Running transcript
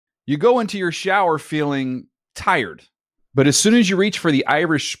You go into your shower feeling tired, but as soon as you reach for the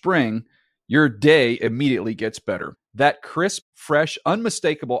Irish Spring, your day immediately gets better. That crisp, fresh,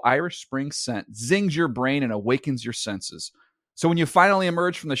 unmistakable Irish Spring scent zings your brain and awakens your senses. So when you finally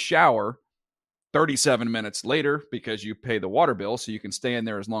emerge from the shower 37 minutes later, because you pay the water bill so you can stay in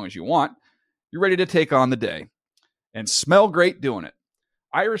there as long as you want, you're ready to take on the day and smell great doing it.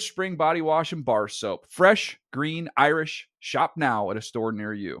 Irish Spring Body Wash and Bar Soap. Fresh, green, Irish. Shop now at a store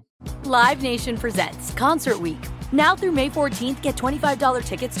near you. Live Nation presents Concert Week. Now through May 14th, get $25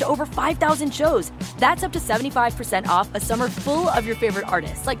 tickets to over 5,000 shows. That's up to 75% off a summer full of your favorite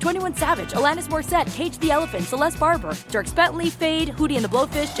artists like 21 Savage, Alanis Morissette, Cage the Elephant, Celeste Barber, Dierks Bentley, Fade, Hootie and the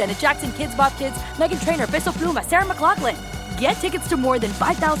Blowfish, Janet Jackson, Kids Bop Kids, Meghan Trainor, Bissell Pluma, Sarah McLachlan. Get tickets to more than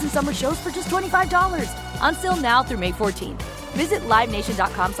 5,000 summer shows for just $25. On sale now through May 14th. Visit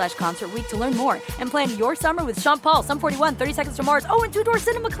LiveNation.com/Concert Week to learn more and plan your summer with Sean Paul, Sum 41, 30 Seconds to Mars, and Two Door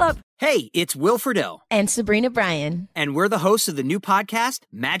Cinema Club. Hey, it's Will Friedle. And Sabrina Bryan. And we're the hosts of the new podcast,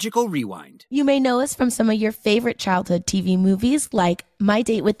 Magical Rewind. You may know us from some of your favorite childhood TV movies like My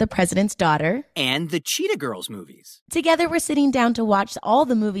Date with the President's Daughter. And the Cheetah Girls movies. Together, we're sitting down to watch all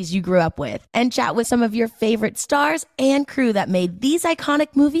the movies you grew up with and chat with some of your favorite stars and crew that made these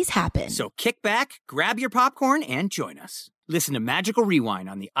iconic movies happen. So kick back, grab your popcorn, and join us. Listen to Magical Rewind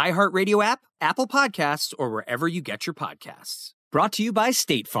on the iHeartRadio app, Apple Podcasts, or wherever you get your podcasts. Brought to you by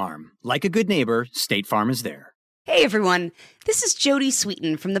State Farm. Like a good neighbor, State Farm is there. Hey everyone, this is Jody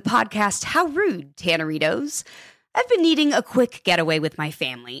Sweeten from the podcast How Rude, Tanneritos. I've been needing a quick getaway with my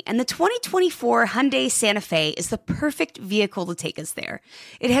family, and the 2024 Hyundai Santa Fe is the perfect vehicle to take us there.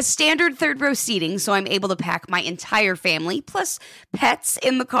 It has standard third-row seating, so I'm able to pack my entire family, plus pets,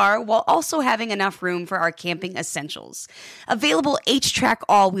 in the car, while also having enough room for our camping essentials. Available H-Track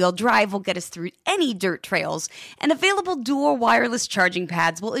all-wheel drive will get us through any dirt trails, and available dual wireless charging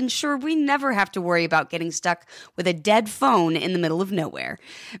pads will ensure we never have to worry about getting stuck with a dead phone in the middle of nowhere.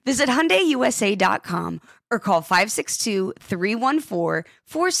 Visit HyundaiUSA.com or call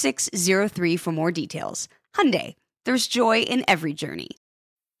 562-314-4603 for more details. Hyundai, there's joy in every journey.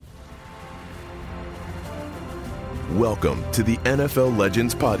 Welcome to the NFL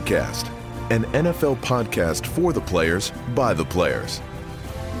Legends Podcast, an NFL podcast for the players, by the players.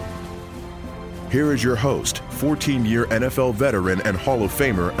 Here is your host, 14-year NFL veteran and Hall of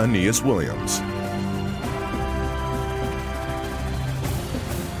Famer Aeneas Williams.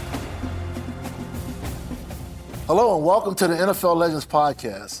 Hello and welcome to the NFL Legends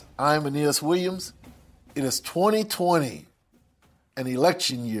Podcast. I'm Aeneas Williams. It is 2020, an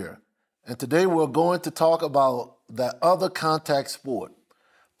election year, and today we're going to talk about that other contact sport,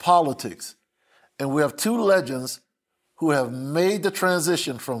 politics. And we have two legends who have made the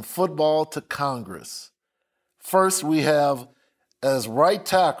transition from football to Congress. First, we have as right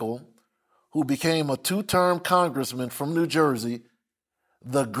tackle, who became a two-term congressman from New Jersey,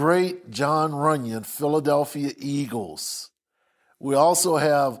 the great Jon Runyan, Philadelphia Eagles. We also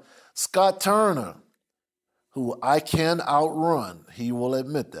have Scott Turner, who I can outrun, he will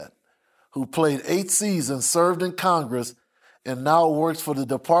admit that, who played 8 seasons, served in Congress, and now works for the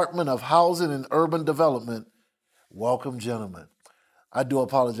Department of Housing and Urban Development. Welcome, gentlemen. I do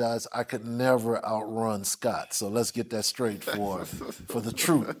apologize. I could never outrun Scott, so let's get that straight for the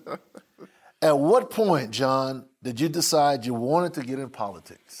truth. At what point, John, did you decide you wanted to get in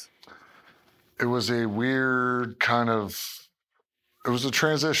politics? It was a weird it was a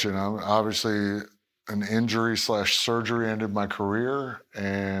transition. Obviously, an injury/surgery ended my career,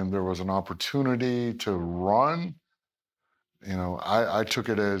 and there was an opportunity to run. You know, I took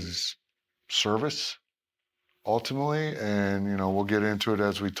it as service, ultimately, and, you know, we'll get into it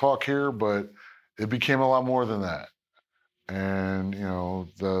as we talk here, but it became a lot more than that. And, you know,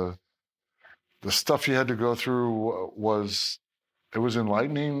 the stuff you had to go through was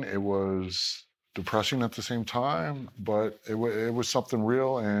enlightening. It was depressing at the same time, but it was something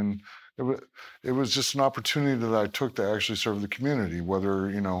real, and it was just an opportunity that I took to actually serve the community, whether,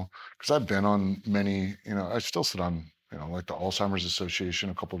 you know, because I've been on many, you know, I still sit on, you know, like the Alzheimer's Association,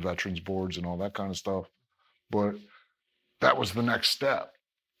 a couple of veterans boards and all that kind of stuff. But that was the next step.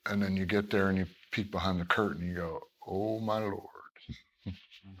 And then you get there and you peek behind the curtain and you go, oh my Lord.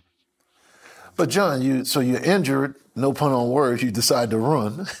 But John, you're injured, no pun on words, you decide to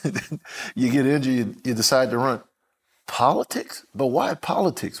run. You get injured, you decide to run. Politics? But why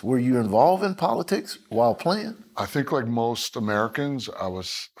politics? Were you involved in politics while playing? I think like most Americans, I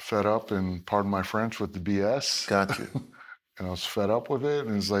was fed up, and pardon my French, with the BS. Got you. And I was fed up with it.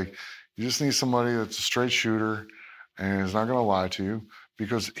 And it's like, you just need somebody that's a straight shooter and is not going to lie to you.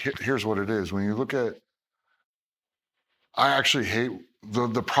 Because here's what it is. When you look at, I actually hate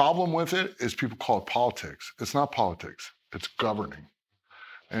The problem with it is people call it politics. It's not politics. It's governing.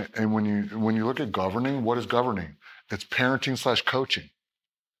 And when you look at governing, what is governing? It's parenting / coaching.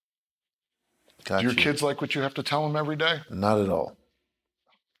 Got Do your you. kids like what you have to tell them every day? Not at all.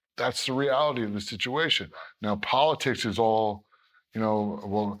 That's the reality of the situation. Now, politics is all,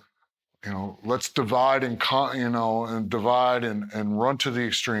 let's divide and divide and run to the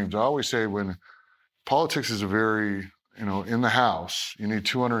extremes. I always say when politics is a very, in the House, you need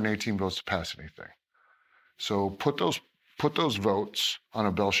 218 votes to pass anything. So put those votes on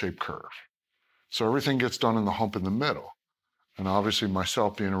a bell-shaped curve. So everything gets done in the hump in the middle. And obviously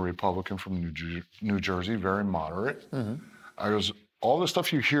myself being a Republican from New Jersey, very moderate, all the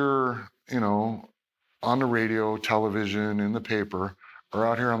stuff you hear, on the radio, television, in the paper, are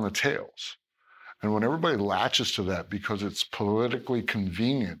out here on the tails. And when everybody latches to that because it's politically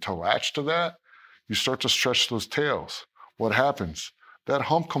convenient to latch to that, you start to stretch those tails. What happens? That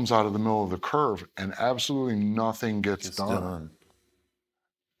hump comes out of the middle of the curve and absolutely nothing gets done.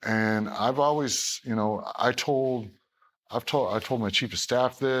 And I've always, I told my chief of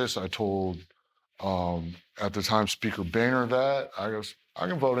staff this. I told, at the time, Speaker Boehner that. I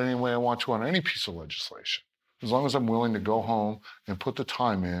can vote any way I want to on any piece of legislation, as long as I'm willing to go home and put the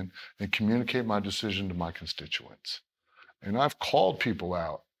time in and communicate my decision to my constituents. And I've called people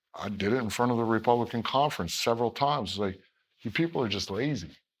out. I did it in front of the Republican conference several times. It's like, you people are just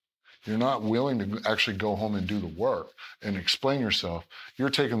lazy. You're not willing to actually go home and do the work and explain yourself. You're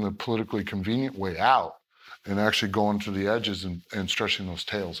taking the politically convenient way out and actually going to the edges and stretching those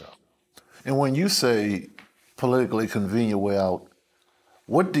tails out. And when you say politically convenient way out,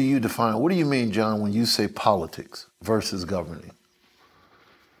 what do you define? What do you mean, John, when you say politics versus governing?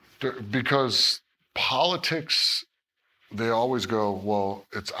 Because politics, they always go, well,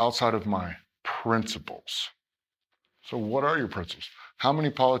 it's outside of my principles. So what are your principles? How many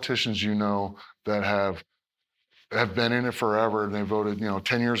politicians that have been in it forever and they voted,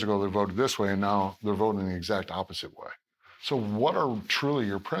 10 years ago they voted this way and now they're voting the exact opposite way. So what are truly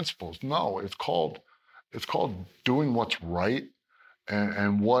your principles? No, it's called doing what's right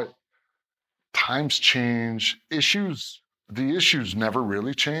and what times change. The issues never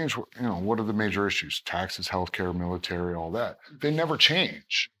really change. What are the major issues? Taxes, healthcare, military, all that. They never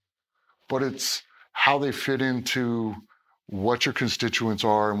change. But it's how they fit into what your constituents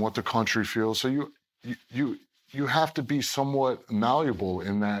are and what the country feels. So you have to be somewhat malleable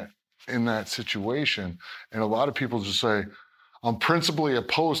in that situation. And a lot of people just say, I'm principally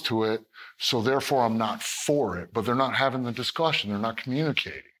opposed to it, so therefore I'm not for it. But they're not having the discussion. They're not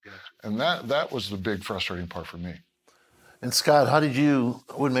communicating. And that was the big frustrating part for me. And Scott,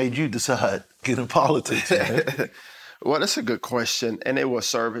 what made you decide to get in politics? Well, that's a good question. And it was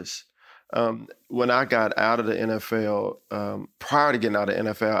service. When I got out of the NFL, prior to getting out of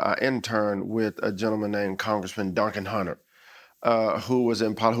the NFL, I interned with a gentleman named Congressman Duncan Hunter,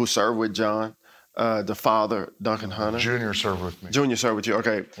 who served with John, the father, Duncan Hunter. Junior served with me. Junior served with you,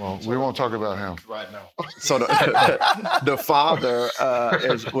 okay. Well, we won't talk about him. Right now. So the father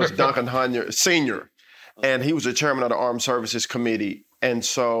was Duncan Hunter Sr., and he was the chairman of the Armed Services Committee. And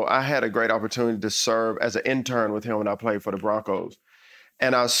so I had a great opportunity to serve as an intern with him when I played for the Broncos.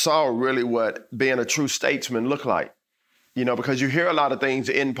 And I saw really what being a true statesman looked like, because you hear a lot of things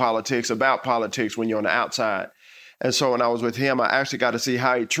in politics, about politics when you're on the outside. And so when I was with him, I actually got to see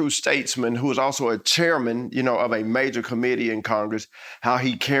how a true statesman, who was also a chairman, of a major committee in Congress, how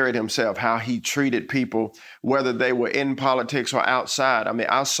he carried himself, how he treated people, whether they were in politics or outside. I mean,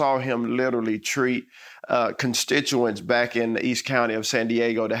 I saw him literally treat constituents back in the East County of San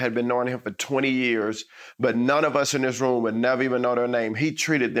Diego that had been knowing him for 20 years, but none of us in this room would never even know their name. He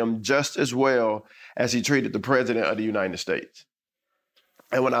treated them just as well as he treated the President of the United States.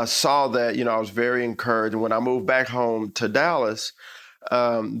 And when I saw that, I was very encouraged. And when I moved back home to Dallas,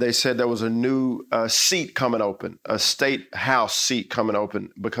 they said there was a new seat coming open, a state house seat coming open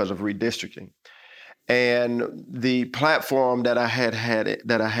because of redistricting. And the platform that I had in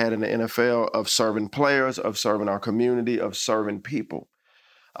the NFL of serving players, of serving our community, of serving people,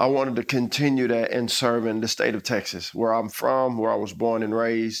 I wanted to continue that in serving the state of Texas, where I'm from, where I was born and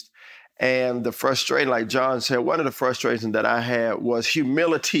raised. And the frustration, like John said, one of the frustrations that I had was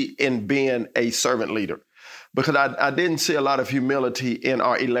humility in being a servant leader, because I didn't see a lot of humility in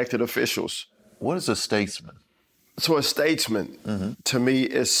our elected officials. What is a statesman? So a statesman, to me,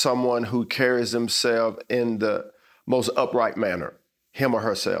 is someone who carries themselves in the most upright manner, him or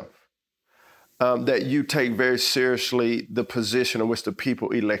herself, that you take very seriously the position in which the people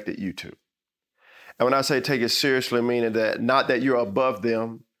elected you to. And when I say take it seriously, meaning that not that you're above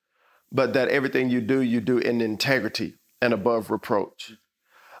them, but that everything you do in integrity, and above reproach.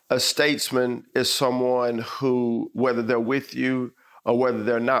 A statesman is someone who, whether they're with you or whether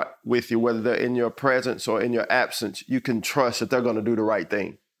they're not with you, whether they're in your presence or in your absence, you can trust that they're going to do the right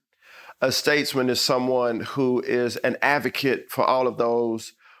thing. A statesman is someone who is an advocate for all of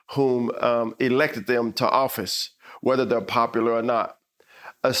those whom elected them to office, whether they're popular or not.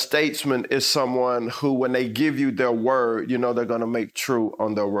 A statesman is someone who, when they give you their word, you know they're going to make true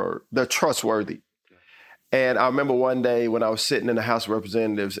on their word. They're trustworthy. And I remember one day when I was sitting in the House of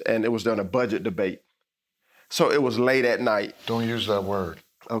Representatives and it was during a budget debate. So it was late at night. Don't use that word.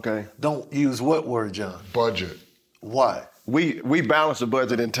 Okay. Don't use what word, John? Budget. Why? We balance the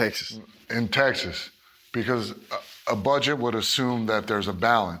budget in Texas. In Texas, because a budget would assume that there's a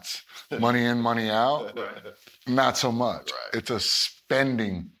balance. Money in, money out, not so much. Right. It's a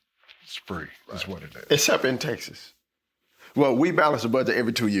spending spree is what it is. Except in Texas. Well, we balance the budget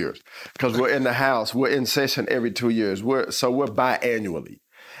every 2 years because we're in the House. We're in session every 2 years. We're biannually.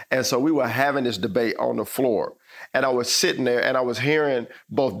 And so we were having this debate on the floor. And I was sitting there and I was hearing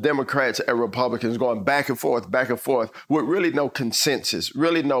both Democrats and Republicans going back and forth with really no consensus,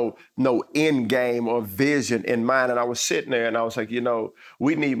 really no end game or vision in mind. And I was sitting there and I was like,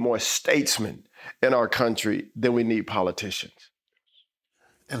 we need more statesmen in our country than we need politicians.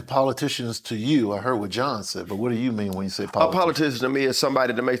 And politicians to you, I heard what John said, but what do you mean when you say politician? A politician to me is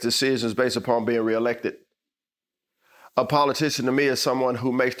somebody that makes decisions based upon being reelected. A politician to me is someone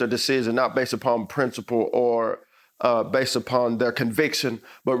who makes their decision not based upon principle or based upon their conviction,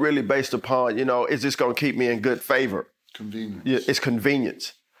 but really based upon, is this going to keep me in good favor? Convenience. Yeah, it's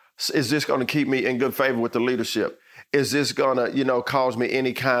convenience. Is this going to keep me in good favor with the leadership? Is this going to, cause me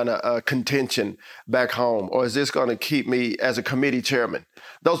any kind of contention back home? Or is this going to keep me as a committee chairman?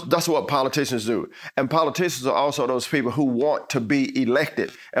 That's what politicians do. And politicians are also those people who want to be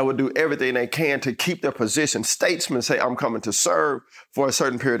elected and will do everything they can to keep their position. Statesmen say, I'm coming to serve for a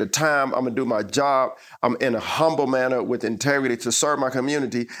certain period of time. I'm going to do my job. I'm in a humble manner with integrity to serve my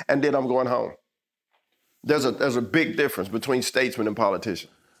community, and then I'm going home. There's a big difference between statesmen and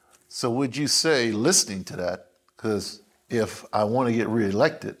politicians. So would you say, listening to that, because if I want to get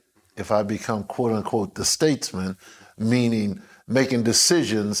reelected, if I become, quote unquote, the statesman, meaning making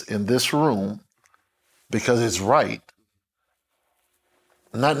decisions in this room because it's right,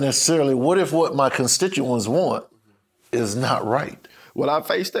 not necessarily what if what my constituents want is not right? Well, I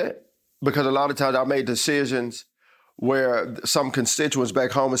faced that because a lot of times I made decisions where some constituents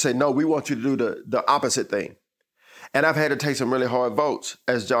back home would say, no, we want you to do the opposite thing. And I've had to take some really hard votes,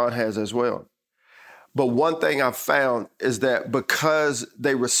 as John has as well. But one thing I found is that because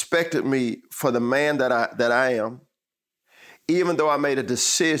they respected me for the man that I am, even though I made a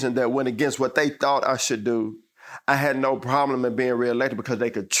decision that went against what they thought I should do, I had no problem in being reelected because they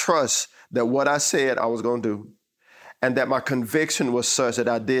could trust that what I said I was going to do and that my conviction was such that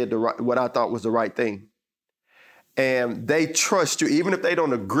I did what I thought was the right thing. And they trust you, even if they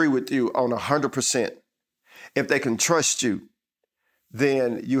don't agree with you on 100%. If they can trust you,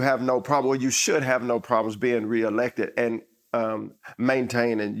 then you have no problem, or you should have no problems being reelected and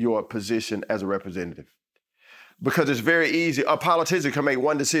maintaining your position as a representative. Because it's very easy. A politician can make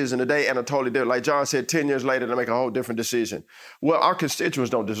one decision today and a totally different. Like John said, 10 years later, they make a whole different decision. Well, our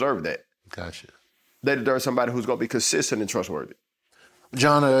constituents don't deserve that. Gotcha. They deserve somebody who's going to be consistent and trustworthy.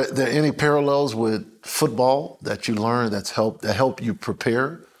 John, are there any parallels with football that you learned that help you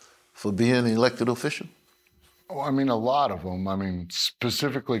prepare for being an elected official? Oh, I mean, a lot of them. I mean,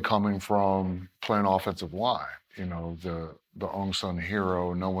 specifically coming from playing offensive line, the unsung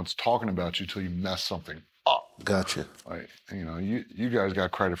hero. No one's talking about you till you mess something up. Gotcha. Like, you guys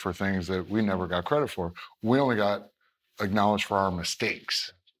got credit for things that we never got credit for. We only got acknowledged for our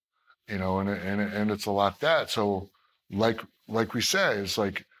mistakes, and it's a lot that. So, like we say, it's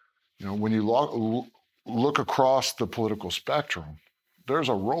like, when you look across the political spectrum, there's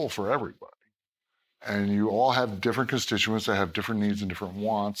a role for everybody. And you all have different constituents that have different needs and different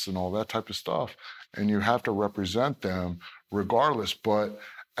wants and all that type of stuff. And you have to represent them regardless. But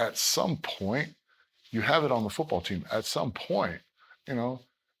at some point, you have it on the football team. At some point,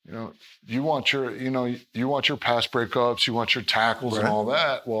 you want your pass breakups, you want your tackles and all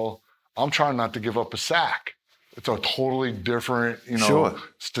that. Well, I'm trying not to give up a sack. It's a totally different,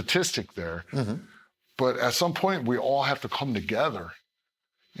 statistic there. Mm-hmm. But at some point, we all have to come together,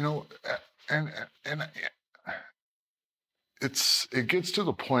 And it gets to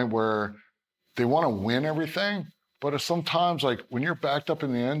the point where they want to win everything, but it's sometimes like when you're backed up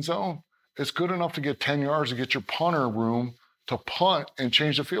in the end zone, it's good enough to get 10 yards to get your punter room to punt and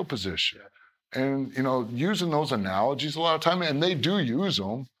change the field position. And, using those analogies a lot of time, and they do use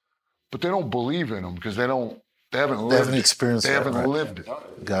them, but they don't believe in them because they don't They haven't experienced They that, haven't right. lived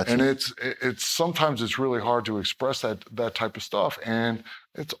it. Gotcha. And it's sometimes it's really hard to express that type of stuff. And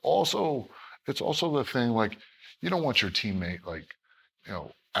it's also the thing, like, you don't want your teammate, like, you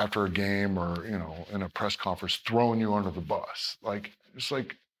know, after a game or, you know, in a press conference throwing you under the bus. Like, it's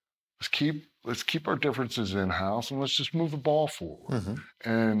like, let's keep our differences in-house and let's just move the ball forward. Mm-hmm.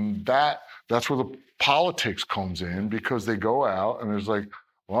 And that's where the politics comes in, because they go out and there's like,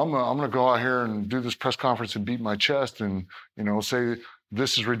 well, I'm going to go out here and do this press conference and beat my chest and, you know, say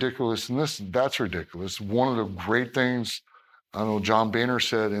this is ridiculous and that's ridiculous. One of the great things, I know John Boehner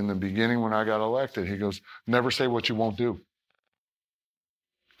said in the beginning when I got elected, he goes, never say what you won't do,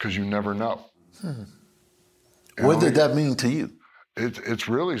 because you never know. What did that mean to you? It's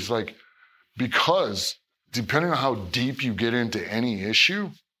really, it's like, because depending on how deep you get into any issue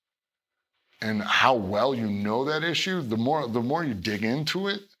and how well you know that issue, the more you dig into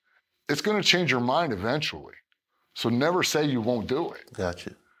it, it's going to change your mind eventually. So never say you won't do it.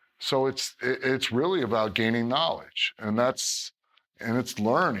 Gotcha. So it's really about gaining knowledge, and it's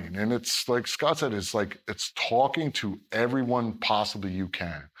learning, and it's like Scott said, it's talking to everyone possibly you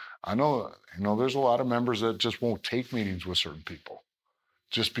can. I know, you know, there's a lot of members that just won't take meetings with certain people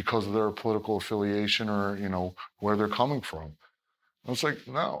just because of their political affiliation or, you know, where they're coming from. And it's like,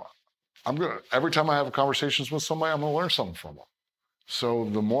 no, every time I have conversations with somebody, I'm gonna learn something from them. So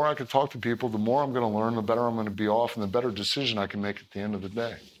the more I can talk to people, the more I'm gonna learn, the better I'm gonna be off, and the better decision I can make at the end of the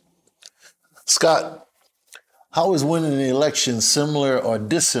day. Scott, how is winning an election similar or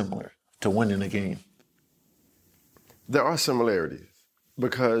dissimilar to winning a game? There are similarities,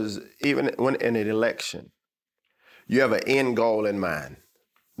 because even when in an election, you have an end goal in mind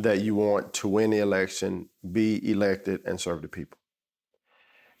that you want to win the election, be elected, and serve the people.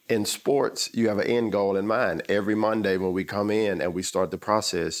 In sports, you have an end goal in mind. Every Monday when we come in and we start the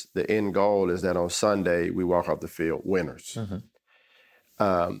process, the end goal is that on Sunday we walk off the field winners. Mm-hmm.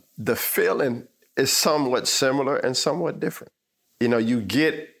 The feeling is somewhat similar and somewhat different. You know, you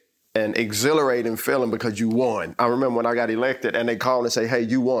get an exhilarating feeling because you won. I remember when I got elected and they called and say, hey,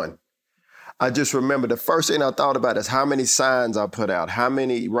 you won. I just remember the first thing I thought about is how many signs I put out, how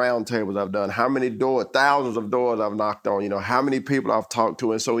many round tables I've done, how many doors, thousands of doors I've knocked on, you know, how many people I've talked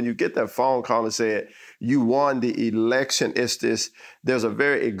to. And so when you get that phone call and say, you won the election, there's a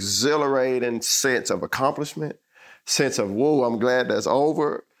very exhilarating sense of accomplishment, sense of, whoa, I'm glad that's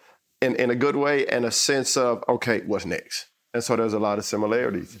over in a good way, and a sense of, okay, what's next? And so there's a lot of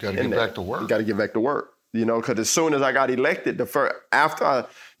similarities. You got to get back to work. You got to get back to work. You know, because as soon as I got elected, after I,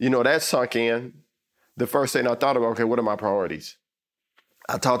 you know, that sunk in, the first thing I thought about, okay, what are my priorities?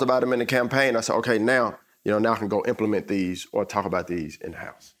 I talked about them in the campaign. I said, okay, now I can go implement these or talk about these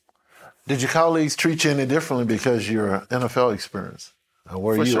in-house. Did your colleagues treat you any differently because of your NFL experience?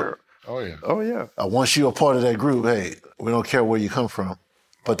 For sure. Oh, yeah. Oh, yeah. Once you're a part of that group, hey, we don't care where you come from,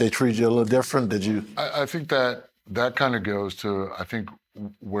 but they treat you a little different. Did you? I think that kind of goes to, I think,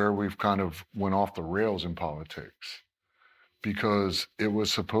 where we've kind of went off the rails in politics, because it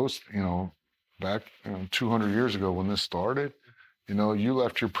was supposed, you know, back 200 years ago when this started, you know, you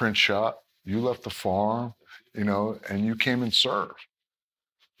left your print shop, you left the farm, you know, and you came and served.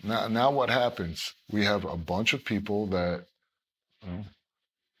 Now what happens? We have a bunch of people that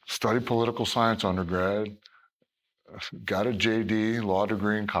studied political science undergrad, got a JD, law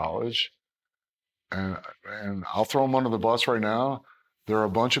degree in college, and I'll throw them under the bus right now. There are a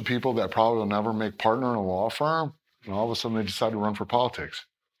bunch of people that probably will never make partner in a law firm, and all of a sudden they decide to run for politics.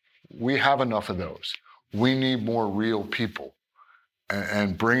 We have enough of those. We need more real people,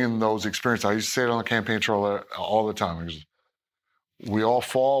 and bringing those experiences. I used to say it on the campaign trail all the time. We all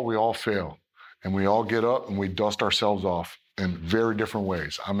fall, we all fail, and we all get up and we dust ourselves off in very different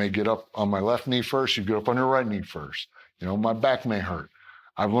ways. I may get up on my left knee first, you get up on your right knee first. You know, my back may hurt.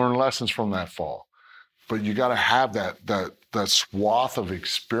 I've learned lessons from that fall. But you got to have that swath of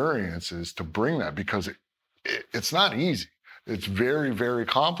experiences to bring that, because it's not easy. It's very, very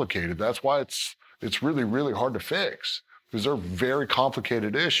complicated. That's why it's really, really hard to fix, because they're very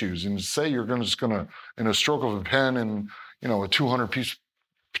complicated issues. And to say you're just going to, in a stroke of a pen and, you know, a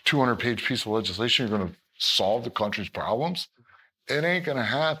 200-page piece of legislation, you're going to solve the country's problems, it ain't going to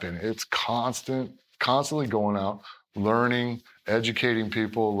happen. It's constantly going out, learning, educating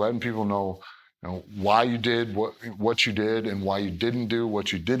people, letting people know, you know, why you did what you did and why you didn't do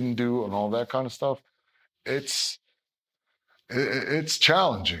what you didn't do and all that kind of stuff. It's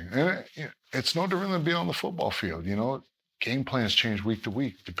challenging, and it's no different than being on the football field. You know, game plans change week to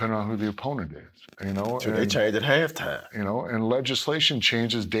week depending on who the opponent is. You know, They change at halftime. You know, and legislation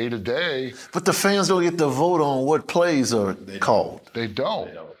changes day to day. But the fans don't get to vote on what plays are called. They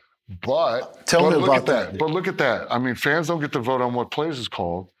don't. But Tell me look about at that. But look at that. I mean, fans don't get to vote on what plays is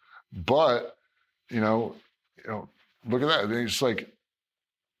called, but look at that. It's like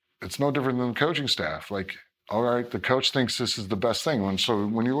it's no different than the coaching staff. Like, all right, the coach thinks this is the best thing. And so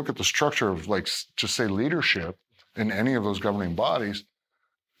when you look at the structure of, like, just say leadership in any of those governing bodies,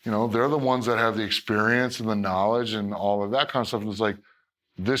 they're the ones that have the experience and the knowledge and all of that kind of stuff. And it's like,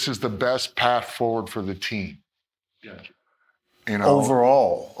 this is the best path forward for the team. Gotcha.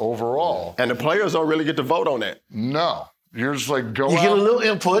 Overall. And the players don't really get to vote on that. No. You're just like, You get a little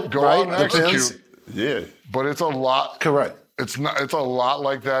input, go right? out and Depends. execute. Yeah. But it's a lot. Correct. It's a lot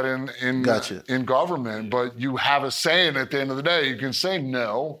like that in government, but you have a say, and at the end of the day, you can say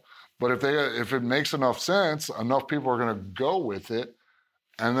no, but if it makes enough sense, enough people are going to go with it,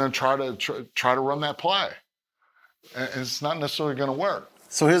 and then try to run that play. And it's not necessarily going to work.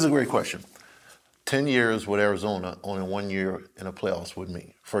 So here's a great question. 10 years with Arizona, only 1 year in the playoffs with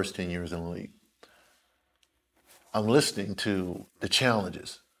me. First 10 years in the league. I'm listening to the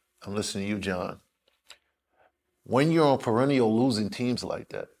challenges. I'm listening to you, John. When you're on perennial losing teams like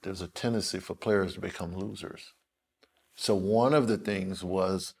that, there's a tendency for players to become losers. So one of the things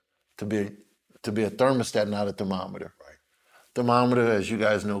was to be a thermostat, not a thermometer. Right. Thermometer, as you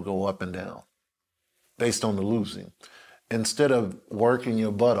guys know, go up and down based on the losing. Instead of working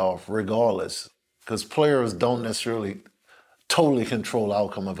your butt off regardless, because players don't necessarily totally control the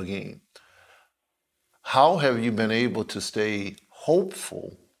outcome of a game. How have you been able to stay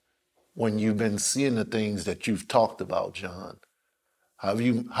hopeful when you've been seeing the things that you've talked about, John? How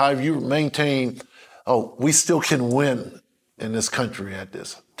have you maintained, we still can win in this country at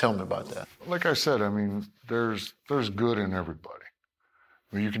this? Tell me about that. Like I said, I mean, there's good in everybody.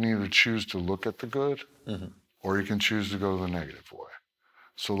 I mean, you can either choose to look at the good, or you can choose to go the negative way.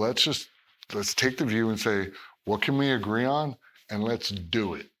 So let's take the view and say, what can we agree on? And let's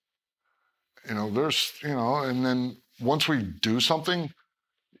do it. And then once we do something,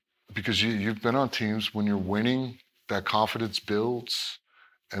 because you've been on teams, when you're winning, that confidence builds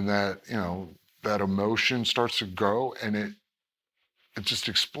and that emotion starts to grow and it just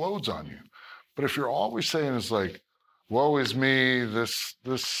explodes on you. But if you're always saying it's like, woe is me, this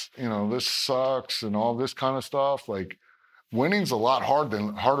sucks and all this kind of stuff, like winning's a lot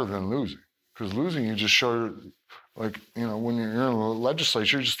harder than losing. Because losing, you just show, when you're in the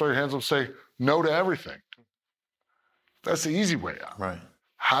legislature, you just throw your hands up and say no to everything. That's the easy way out. Right.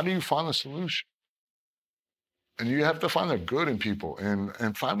 How do you find the solution? And you have to find the good in people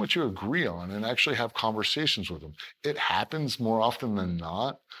and find what you agree on and actually have conversations with them. It happens more often than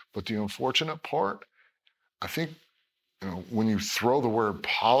not, but the unfortunate part, I think, when you throw the word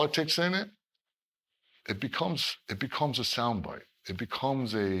politics in it, it becomes a soundbite. It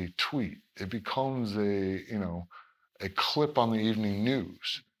becomes a tweet. It becomes a clip on the evening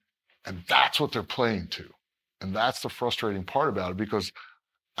news. And that's what they're playing to. And that's the frustrating part about it, because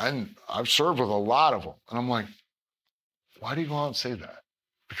I've served with a lot of them. And I'm like, why do you go out and say that?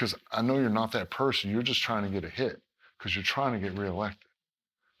 Because I know you're not that person. You're just trying to get a hit because you're trying to get reelected.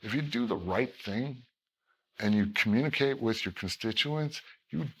 If you do the right thing and you communicate with your constituents,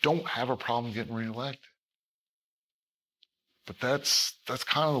 you don't have a problem getting reelected. But that's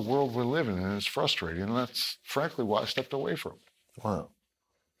kind of the world we live in, and it's frustrating. And that's frankly why I stepped away from it. Wow.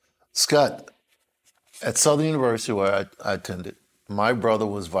 Scott, at Southern University, where I attended, my brother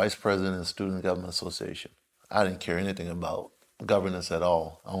was vice president of the Student Government Association. I didn't care anything about governance at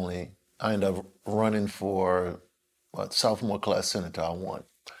all. I ended up running for sophomore class senator. I won.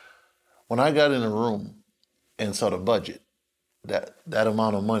 When I got in the room and saw the budget, that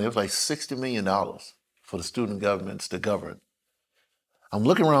amount of money, it was like $60 million for the student governments to govern. I'm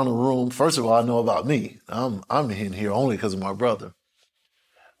looking around the room. First of all, I know about me. I'm in here only because of my brother.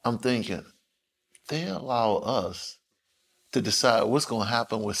 I'm thinking, they allow us to decide what's going to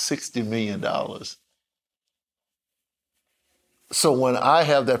happen with $60 million. So when I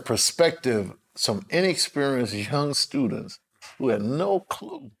have that perspective, some inexperienced young students who had no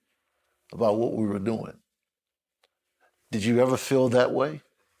clue about what we were doing, did you ever feel that way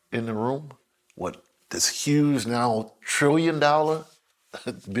in the room? What, this huge now $1 trillion,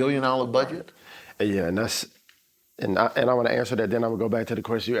 billion-dollar budget? Yeah, and I want to answer that. Then I'm gonna go back to the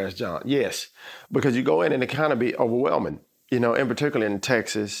question you asked, John. Yes, because you go in and it kind of be overwhelming. In particular in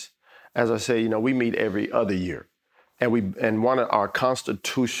Texas, as I say, we meet every other year, and one of our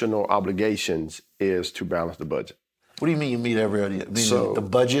constitutional obligations is to balance the budget. What do you mean you meet every other year? So the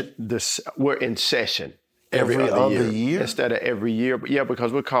budget? We're in session every other year instead of every year. Yeah,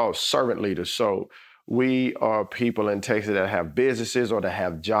 because we're called servant leaders. So we are people in Texas that have businesses or that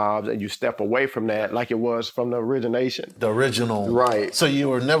have jobs, and you step away from that like it was from the origination. The original. Right. So you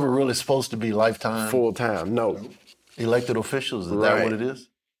were never really supposed to be lifetime? Full-time, no. Elected officials, is that what it is?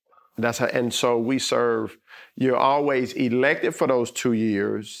 That's how, and so we serve, you're always elected for those 2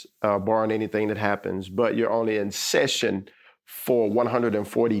 years, barring anything that happens, but you're only in session for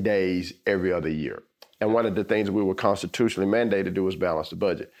 140 days every other year. And one of the things we were constitutionally mandated to do was balance the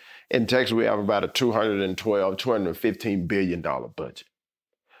budget. In Texas, we have about a $215 billion budget.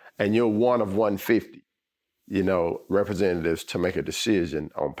 And you're one of 150, representatives to make a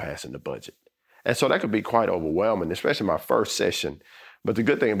decision on passing the budget. And so that could be quite overwhelming, especially my first session. But the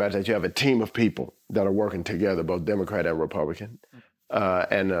good thing about it is that you have a team of people that are working together, both Democrat and Republican,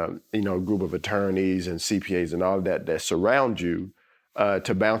 and a group of attorneys and CPAs and all of that surround you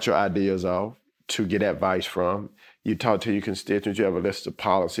to bounce your ideas off, to get advice from. You talk to your constituents, you have a list of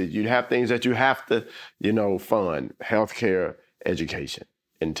policies. You have things that you have to, fund. Healthcare, education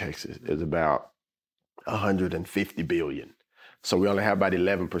in Texas is about $150 billion. So we only have about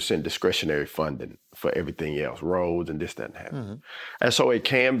 11% discretionary funding for everything else, roads and this, that, and that. Mm-hmm. And so it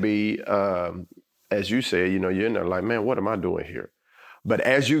can be, as you said, you're in there like, man, what am I doing here? But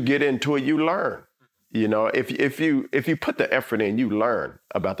as you get into it, you learn. If you put the effort in, you learn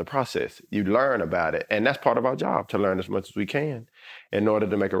about the process. You learn about it. And that's part of our job, to learn as much as we can in order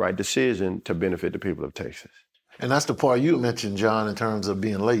to make a right decision to benefit the people of Texas. And that's the part you mentioned, John, in terms of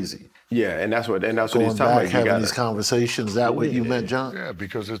being lazy. Yeah, and that's what he's talking about. Going back, having these conversations, is that what you meant, John? Yeah,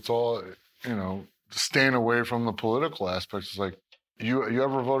 because it's all, staying away from the political aspects. It's like, you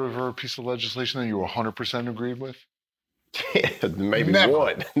ever voted for a piece of legislation that you 100% agreed with? Maybe Never.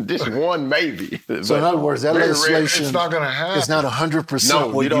 One. Just one, maybe. So in other words, that legislation, it's not going to happen. It's not 100% no,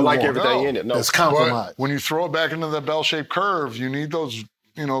 what you don't like want. everything in it. No, it's compromised. But when you throw it back into the bell-shaped curve, you need those,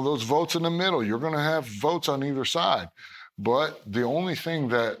 those votes in the middle. You're going to have votes on either side. But the only thing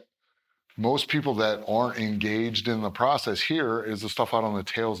that most people that aren't engaged in the process here is the stuff out on the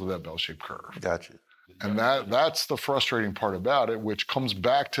tails of that bell-shaped curve. Gotcha. And that's the frustrating part about it, which comes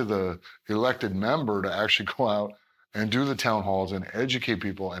back to the elected member to actually go out and do the town halls and educate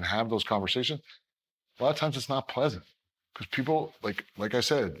people and have those conversations. A lot of times it's not pleasant because people, like I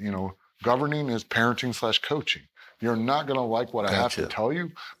said, governing is parenting/coaching. You're not going to like what I have to tell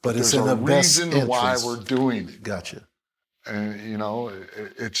you, but it's there's in a the best reason why interest. we're doing it. Gotcha. And,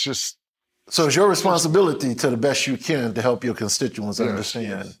 it's just... So it's your responsibility to the best you can to help your constituents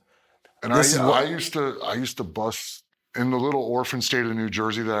understand. Yes. And I used to bus in the little orphan state of New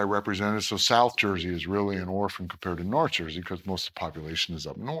Jersey that I represented. So South Jersey is really an orphan compared to North Jersey because most of the population is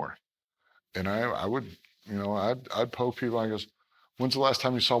up north. And I would, I'd poke people. I goes, when's the last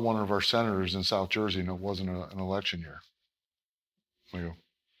time you saw one of our senators in South Jersey and it wasn't an election year? I go,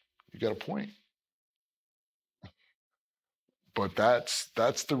 you got a point. But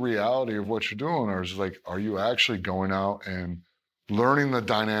that's the reality of what you're doing. Or is like, are you actually going out and learning the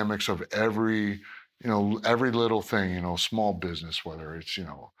dynamics of every little thing, small business, whether it's,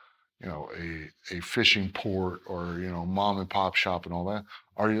 a fishing port or, mom and pop shop and all that.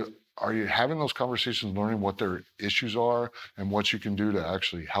 Are you having those conversations, learning what their issues are and what you can do to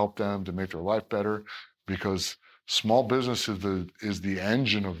actually help them to make their life better? Because small business is the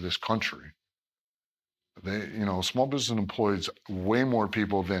engine of this country. Small business employs way more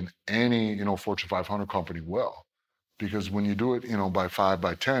people than any, Fortune 500 company will. Because when you do it, by 5,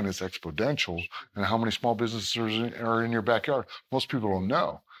 by 10, it's exponential. And how many small businesses are in your backyard? Most people don't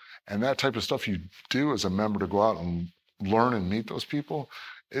know. And that type of stuff you do as a member to go out and learn and meet those people,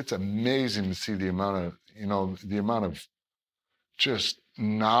 it's amazing to see the amount of just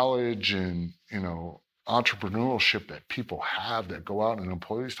knowledge and, entrepreneurship that people have that go out and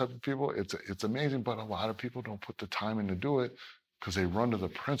employ these type of people. It's amazing, but a lot of people don't put the time in to do it because they run to the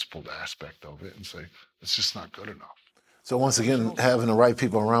principled aspect of it and say, it's just not good enough. So once again, having the right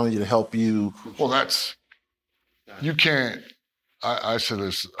people around you to help you. Well, you can't, I said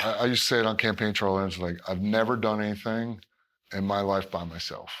this, I used to say it on campaign trail, and it's like, I've never done anything in my life by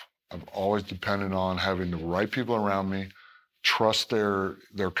myself. I've always depended on having the right people around me, trust their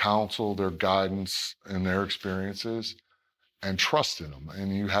counsel, their guidance, and their experiences, and trust in them.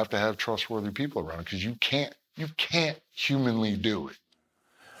 And you have to have trustworthy people around because you can't humanly do it.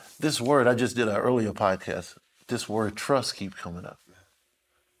 This word, I just did an earlier podcast, this word trust keeps coming up.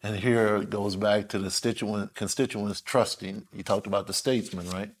 And here it goes back to the constituents trusting. You talked about the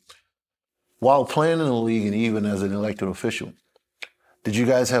statesman, right? While playing in the league and even as an elected official, did you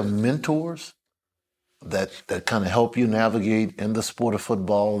guys have mentors that kind of help you navigate in the sport of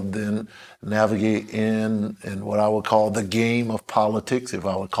football, and then navigate in what I would call the game of politics, if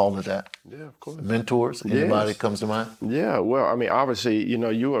I would call it that? Yeah, of course. Mentors? Anybody comes to mind? Yeah, well, I mean, obviously,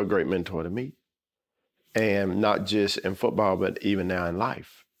 you were a great mentor to me. And not just in football, but even now in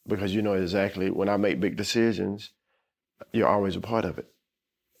life. Because you know exactly when I make big decisions, you're always a part of it.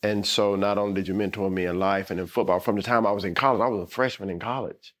 And so not only did you mentor me in life and in football, from the time I was in college, I was a freshman in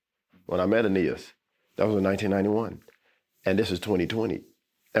college when I met Aeneas. That was in 1991. And this is 2020.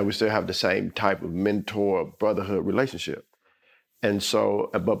 And we still have the same type of mentor, brotherhood relationship. And so,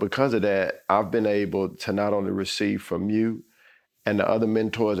 but because of that, I've been able to not only receive from you and the other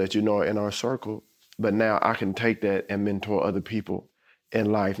mentors that you know are in our circle, but now I can take that and mentor other people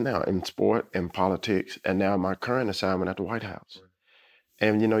in life now, in sport, in politics, and now my current assignment at the White House.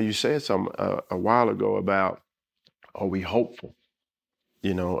 And, you said something a while ago about, are we hopeful?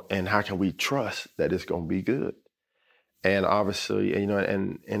 And how can we trust that it's going to be good? And obviously,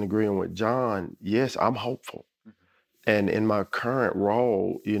 and agreeing with John, yes, I'm hopeful. And in my current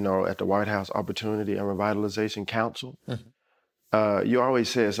role, at the White House Opportunity and Revitalization Council, you always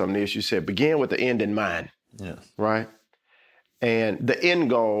said something else. You said, begin with the end in mind. Yes. Right? And the end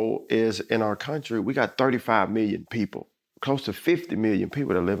goal is, in our country, we got 35 million people, close to 50 million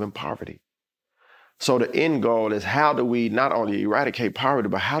people that live in poverty. So the end goal is, how do we not only eradicate poverty,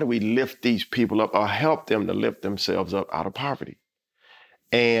 but how do we lift these people up or help them to lift themselves up out of poverty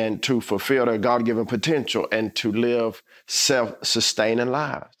and to fulfill their God-given potential and to live self-sustaining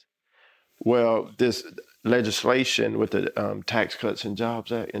lives? Well, this legislation with the Tax Cuts and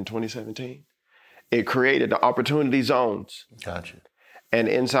Jobs Act in 2017, it created the opportunity zones. Gotcha. And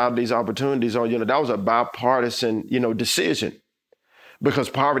inside these opportunity zones, that was a bipartisan, decision, because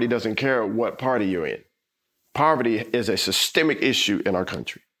poverty doesn't care what party you're in. Poverty is a systemic issue in our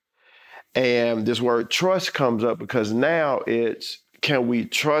country. And this word trust comes up because now it's, can we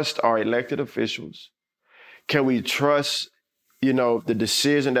trust our elected officials? Can we trust the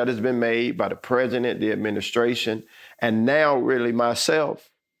decision that has been made by the president, the administration, and now really myself,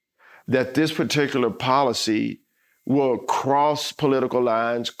 that this particular policy will cross political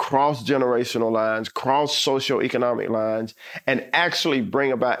lines, cross generational lines, cross socioeconomic lines, and actually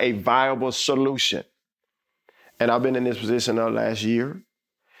bring about a viable solution. And I've been in this position the last year.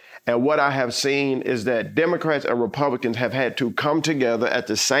 And what I have seen is that Democrats and Republicans have had to come together at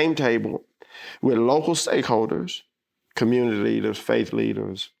the same table with local stakeholders, community leaders, faith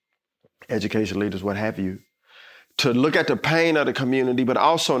leaders, education leaders, what have you, to look at the pain of the community, but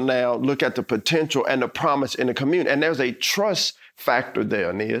also now look at the potential and the promise in the community. And there's a trust factor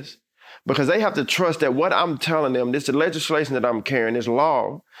there, Nias, because they have to trust that what I'm telling them, this legislation that I'm carrying, this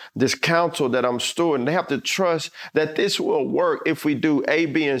law, this council that I'm stewarding, they have to trust that this will work if we do A,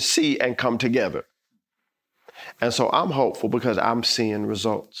 B, and C and come together. And so I'm hopeful because I'm seeing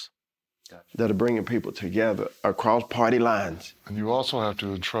results that are bringing people together across party lines. And you also have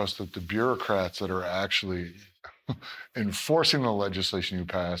to trust that the bureaucrats that are actually enforcing the legislation you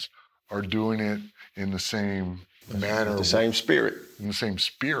pass are doing it in the same manner. The same spirit. In the same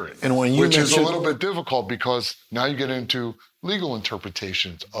spirit. And when you which is a little bit difficult because now you get into legal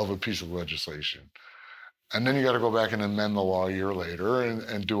interpretations of a piece of legislation. And then you got to go back and amend the law a year later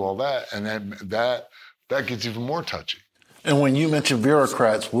and do all that. And then that gets even more touchy. And when you mention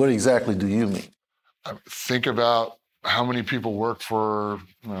bureaucrats, what exactly do you mean? Think about how many people work for,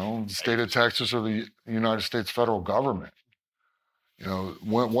 the state of Texas or the United States federal government.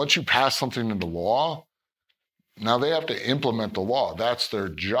 Once you pass something into law, now they have to implement the law. That's their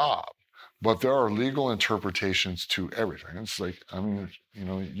job. But there are legal interpretations to everything. It's like,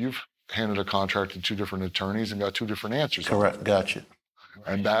 you've handed a contract to two different attorneys and got two different answers. Correct, gotcha.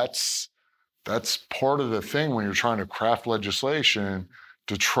 And that's part of the thing when you're trying to craft legislation,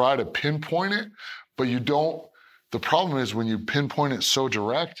 to try to pinpoint it, but you don't. The problem is when you pinpoint it so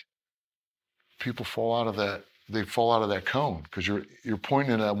direct, people fall out of that. They fall out of that cone because you're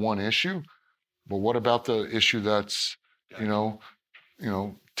pointing at one issue, but what about the issue that's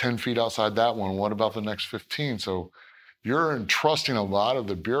 10 feet outside that one? What about the next 15? So you're entrusting a lot of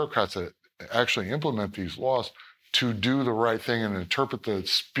the bureaucrats that actually implement these laws to do the right thing and interpret the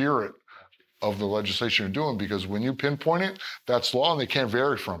spirit of the legislation you're doing, because when you pinpoint it, that's law and they can't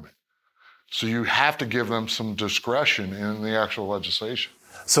vary from it. So you have to give them some discretion in the actual legislation.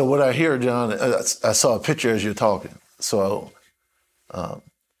 So what I hear, John, I saw a picture as you're talking. So all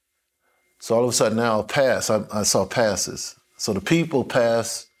of a sudden now I saw passes. So the people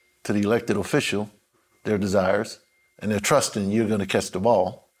pass to the elected official their desires, and they're trusting you're going to catch the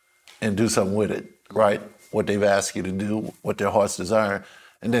ball and do something with it, right? What they've asked you to do, what their heart's desire.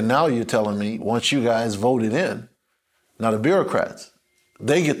 And then now you're telling me once you guys voted in, now the bureaucrats,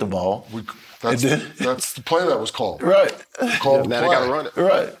 they get the ball. That's the play that was called. Right. Called the Now play. they got to run it.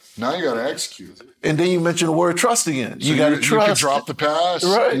 Right. Now you got to execute it. And then you mentioned the word trust again. You got to trust. You could drop the pass.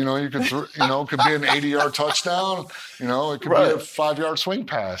 Right. You know, it could be an 80-yard touchdown. You know, it could be a 5-yard swing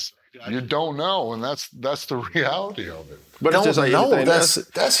pass. You don't know, and that's the reality of it. But it's just like anything.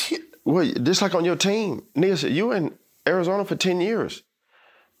 That's well, just like on your team, Neil said, you were in Arizona for 10 years,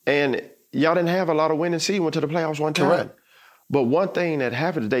 and y'all didn't have a lot of winning season, went to the playoffs one time. Correct. But one thing that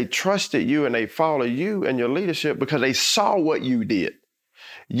happened is they trusted you and they followed you and your leadership because they saw what you did.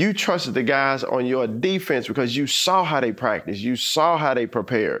 You trusted the guys on your defense because you saw how they practiced. You saw how they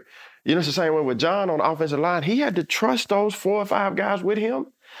prepared. You know, it's the same way with John on the offensive line. He had to trust those 4 or 5 guys with him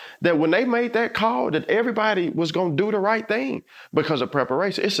that when they made that call, that everybody was going to do the right thing because of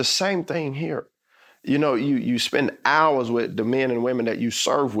preparation. It's the same thing here. You know, you spend hours with the men and women that you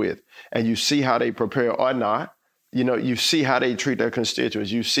serve with, and you see how they prepare or not. You know, you see how they treat their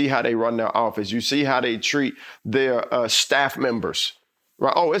constituents. You see how they run their office. You see how they treat their staff members.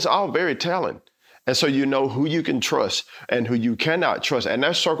 Right? Oh, it's all very telling. And so you know who you can trust and who you cannot trust. And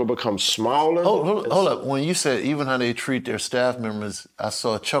that circle becomes smaller. Hold up. When you said even how they treat their staff members, I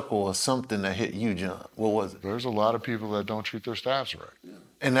saw a chuckle or something that hit you, John. What was it? There's a lot of people that don't treat their staffs right.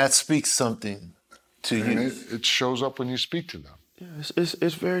 And that speaks something to you. It shows up when you speak to them. Yeah,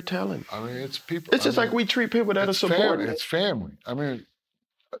 it's very telling. I mean, it's people. It's just like we treat people that are supporting. It's family. I mean,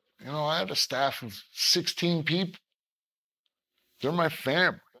 you know, I had a staff of 16 people. They're my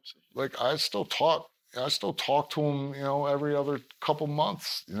family. Like I still talk to them, you know, every other couple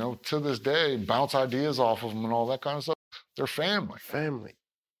months, you know, to this day, bounce ideas off of them and all that kind of stuff. They're family. Family.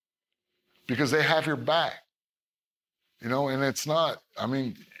 Because they have your back. You know, and it's not, I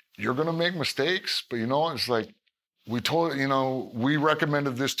mean, you're going to make mistakes, but you know, it's like, we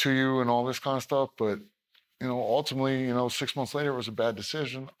recommended this to you and all this kind of stuff, but, you know, ultimately, you know, 6 months later, it was a bad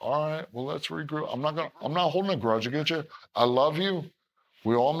decision. All right, well, let's regroup. I'm not holding a grudge against you. I love you.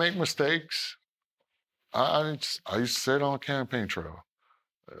 We all make mistakes. I used to say it on the campaign trail.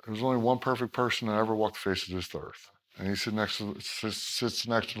 There's only one perfect person that ever walked the face of this earth, and he sits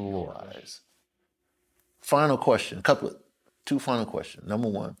next to the Lord. Nice. Final question. Two final questions. Number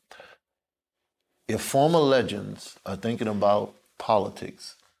one, if former legends are thinking about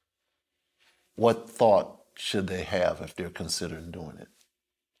politics, what thought should they have if they're considering doing it?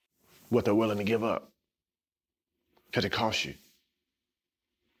 What they're willing to give up. Because it costs you.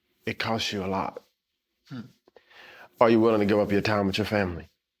 It costs you a lot. Are you willing to give up your time with your family?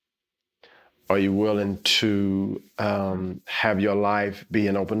 Are you willing to have your life be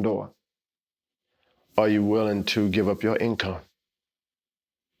an open door? Are you willing to give up your income?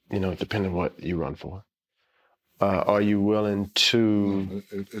 You know, depending on what you run for. Are you willing to...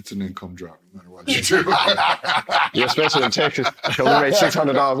 It's an income drop, no matter what you do. Yeah, especially in Texas, because we make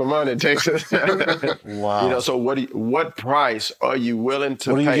 $600 a month in Texas. Wow. You know, so what price are you willing to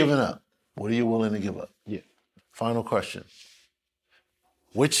pay? What are you giving up? What are you willing to give up? Yeah. Final question.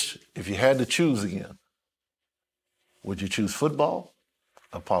 Which, if you had to choose again, would you choose football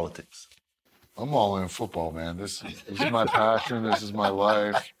or politics? I'm all in football, man. This is my passion. This is my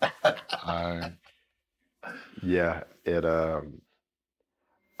life. Yeah,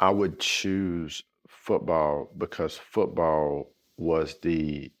 I would choose football because football was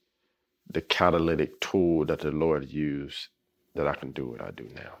the catalytic tool that the Lord used that I can do what I do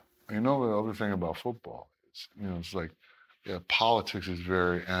now. You know, the other thing about football is, you know, it's like, yeah, politics is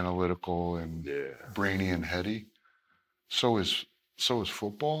very analytical and brainy and heady. So is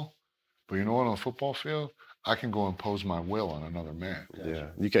football. But you know what, on a football field, I can go impose my will on another man. Yeah,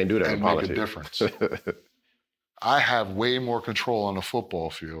 you can't do that in and politics. Make a difference. I have way more control on the football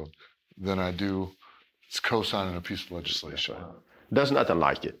field than I do co-signing a piece of legislation. There's nothing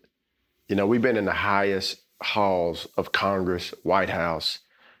like it. You know, we've been in the highest halls of Congress, White House,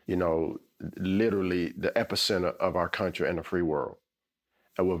 you know, literally the epicenter of our country and the free world.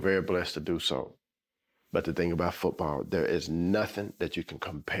 And we're very blessed to do so. But the thing about football, there is nothing that you can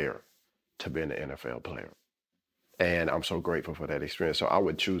compare to being an NFL player. And I'm so grateful for that experience. So I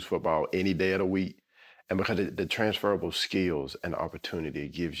would choose football any day of the week. And because the transferable skills and the opportunity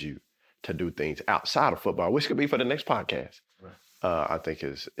it gives you to do things outside of football, which could be for the next podcast, I think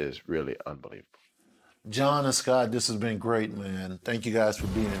is really unbelievable. John and Scott, this has been great, man. Thank you guys for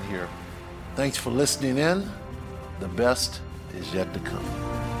being here. Thanks for listening in. The best is yet to come.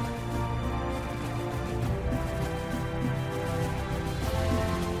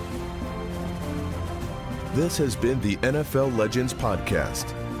 This has been the NFL Legends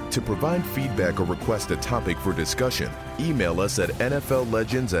Podcast. To provide feedback or request a topic for discussion, email us at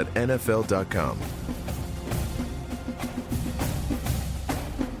nfllegends@nfl.com.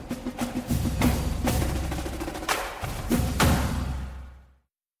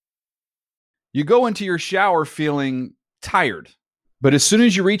 You go into your shower feeling tired, but as soon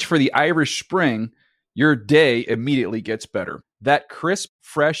as you reach for the Irish Spring, your day immediately gets better. That crisp,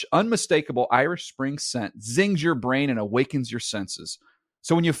 fresh, unmistakable Irish Spring scent zings your brain and awakens your senses.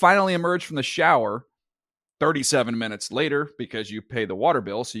 So when you finally emerge from the shower, 37 minutes later, because you pay the water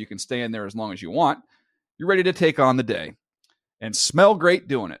bill so you can stay in there as long as you want, you're ready to take on the day and smell great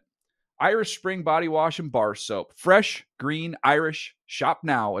doing it. Irish Spring Body Wash and Bar Soap. Fresh, green, Irish. Shop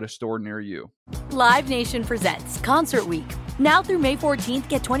now at a store near you. Live Nation presents Concert Week. Now through May 14th,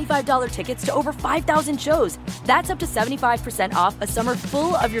 get $25 tickets to over 5,000 shows. That's up to 75% off a summer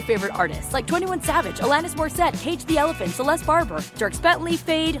full of your favorite artists like 21 Savage, Alanis Morissette, Cage the Elephant, Celeste Barber, Dierks Bentley,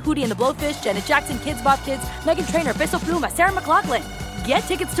 Fade, Hootie and the Blowfish, Janet Jackson, Kids Bop Kids, Meghan Trainor, Peso Pluma, Sarah McLachlan. Get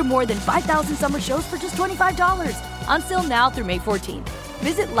tickets to more than 5,000 summer shows for just $25. Until now through May 14th.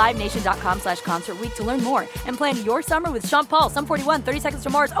 Visit LiveNation.com/Concert Week to learn more and plan your summer with Sean Paul, Sum 41, 30 Seconds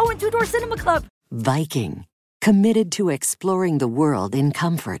to Mars, and Two Door Cinema Club. Viking, committed to exploring the world in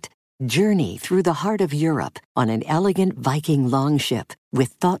comfort. Journey through the heart of Europe on an elegant Viking longship with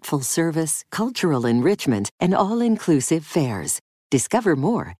thoughtful service, cultural enrichment, and all-inclusive fares. Discover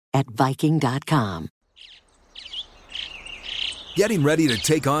more at Viking.com. Getting ready to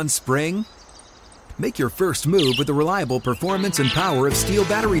take on spring? Make your first move with the reliable performance and power of Steel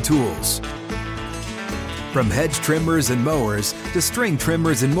battery tools. From hedge trimmers and mowers to string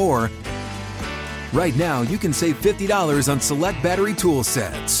trimmers and more, right now you can save $50 on select battery tool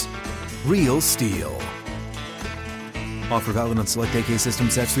sets. Real Steel. Offer valid on select AK system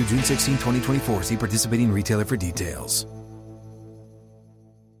sets through June 16, 2024. See participating retailer for details.